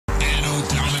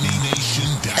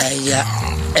yeah,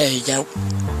 hey yo.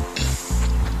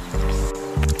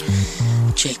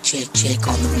 Check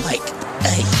on the mic,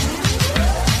 hey.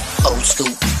 Old school,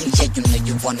 yeah, you know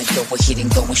you wanna go ahead and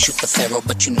go and shoot the pharaoh,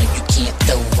 but you know you can't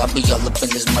though. I be all up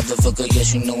in this motherfucker,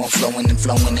 yes, you know I'm flowing and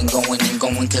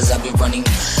going, cause I be running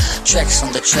tracks on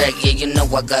the track, yeah, you know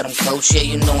I got them coach, yeah,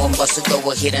 you know I'm about to go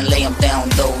ahead and lay them down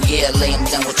though, yeah, lay them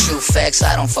down with true facts,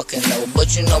 I don't fucking know,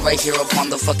 but you know right here upon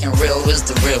the fucking real is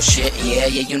the real shit, yeah,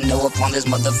 you know upon this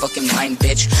motherfucking mind,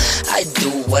 bitch, I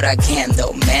do what I can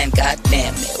though, man,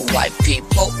 goddamn it, white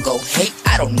people go hate,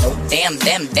 I don't know, damn,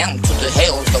 down to the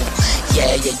hell though.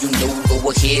 Yeah, you know,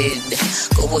 go ahead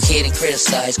and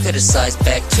criticize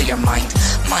back to your mind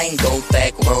go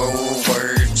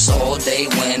backwards all day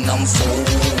when I'm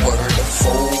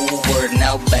forward,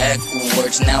 now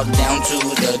backwards, now down to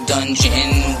the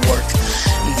dungeon work,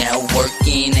 now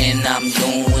working and I'm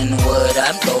doing what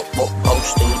I'm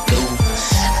supposed to do.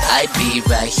 I be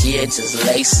right here just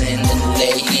lacing and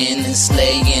laying and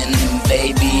slaying, and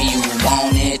baby you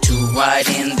wanted to ride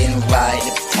and then ride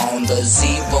upon the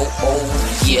zero. Oh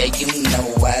yeah, you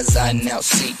know as I now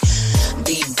see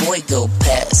the boy go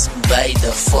pass by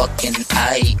the fucking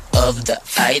eye of the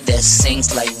eye that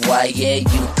sings like why, yeah,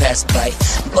 you pass by,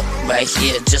 but right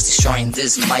here just destroying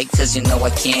this mic, cause you know I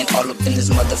can't all up in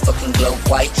this motherfucking glow.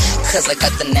 Why? Cause I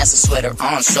got the NASA sweater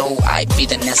on, so I be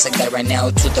the NASA guy right now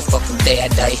to the fucking day I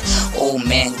die. Oh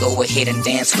man, go ahead and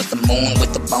dance with the moon,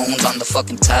 with the bones on the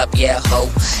fucking top, yeah ho.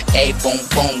 Hey, boom,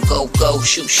 go,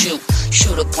 shoot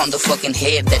upon the fucking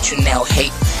head that you now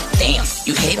hate. Damn,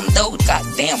 you hate him though?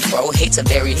 Goddamn, bro, hate's a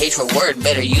very hateful word,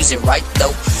 better use it right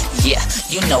though. Yeah,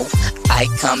 you know, I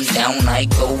come down, I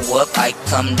go up, I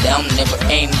come down, never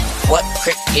aim. What?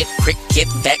 Cricket,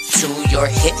 back to your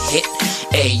hit.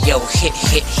 Hey yo, hit,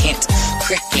 hint.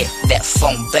 Cricket, that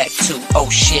phone back to, oh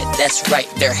shit, that's right,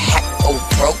 they're hack, oh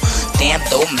bro. Damn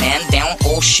though, man down,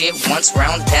 oh shit, once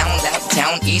round down,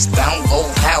 downtown, eastbound, go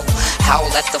howl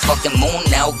at the fucking moon,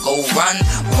 now go run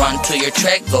to your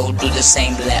track, go do the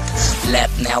same lap,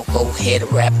 now go ahead,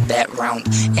 wrap that round,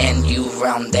 and you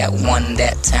round that one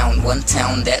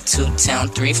town, that 2 town,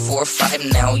 3, 4, 5,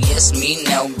 now, yes, me,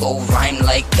 now go rhyme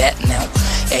like that now,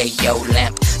 hey yo,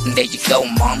 lamp, there you go,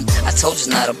 mom, I told you it's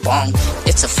not a bong,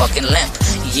 it's a fucking lamp,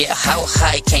 yeah, how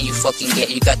high can you fucking get,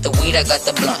 you got the weed, I got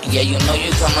the blunt, yeah, you know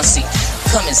you come and see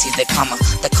the comma,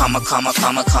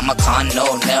 no,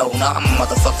 I'm a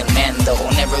motherfucking man though,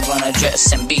 never gonna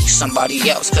dress and be somebody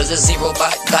else, cause the zero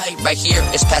guy right here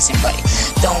is passing by,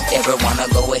 don't ever wanna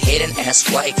go ahead and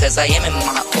ask why, cause I am in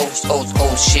my old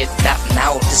shit,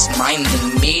 now this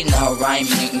minding me, now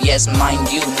rhyming, yes,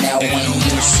 mind you, now when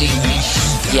you see me,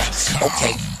 yeah,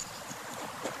 okay,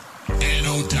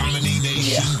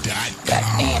 yeah,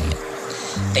 goddamn it,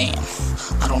 damn.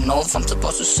 I don't know if I'm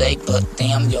supposed to say, but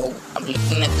damn, yo, I'm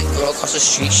looking at the girl across the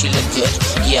street, she look good.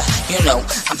 Yeah, you know,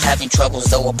 I'm having troubles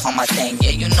though upon my thing.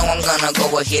 Yeah, you know I'm gonna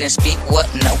go ahead and speak what?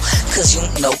 No, cause you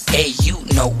know, hey, you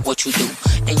know what you do.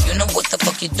 And you know what the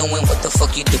fuck you doing, what the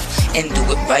fuck you do. And do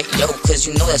it right, yo, cause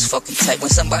you know that's fucking tight. When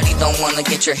somebody don't wanna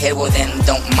get your head, well then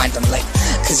don't mind them like,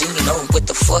 cause you know what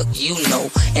the fuck you know.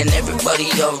 And everybody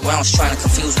around's trying to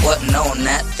confuse what? No,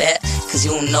 not that, cause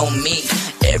you know me.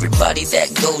 Everybody that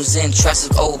goes in tries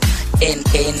to go in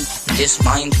this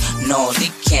mind, no, they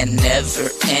can never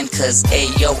end, cause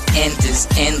ayo, end is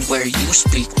end where you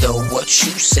speak though, what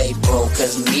you say bro,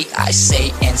 cause me I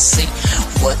say and see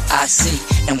what I see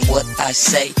and what I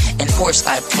say, and of course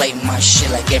I play my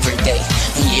shit like every day,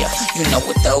 and yeah, you know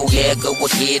it though, yeah, go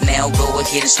ahead now, go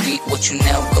ahead and speak what you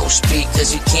now go speak,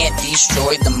 cause you can't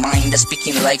destroy the mind that's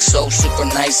speaking like so super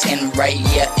nice and right,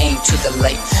 yeah, aim to the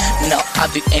light, no, I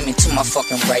be aiming to my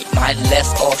fucking right, my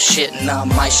left, oh shit, nah,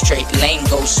 my straight lane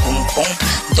goes boom,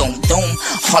 doom,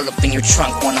 all up in your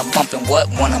trunk when I'm bumping what?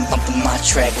 When I'm bumping my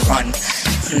track, run,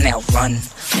 now run,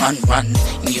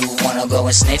 you wanna go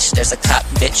and snitch, there's a cop,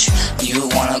 bitch, you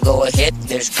wanna go ahead,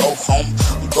 there's go home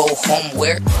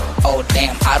where? Oh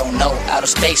damn, I don't know, out of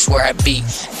space where I be,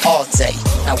 all day,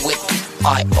 now with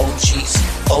OG,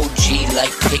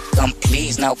 like pick them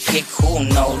please, now pick who,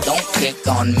 no, don't pick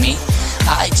on me,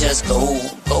 I just go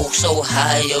so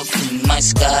high up in my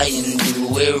sky and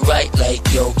do it right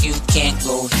like yo, you can't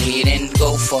go ahead and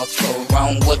go fuck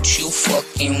around what you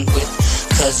fucking with,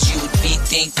 cause you'd be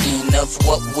thinking of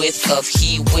what with, of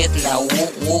he with, now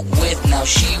whoop with, now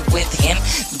she with him,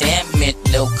 damn it,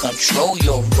 they'll control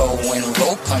your roll and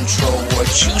roll control what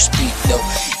you speak though,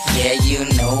 yeah, you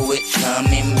know it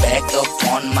coming back up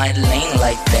on my lane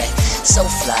like that, so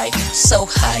fly, so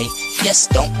high, yes,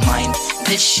 don't mind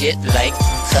this shit like,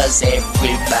 cause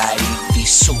everybody be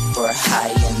super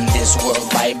high in this world,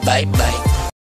 bye.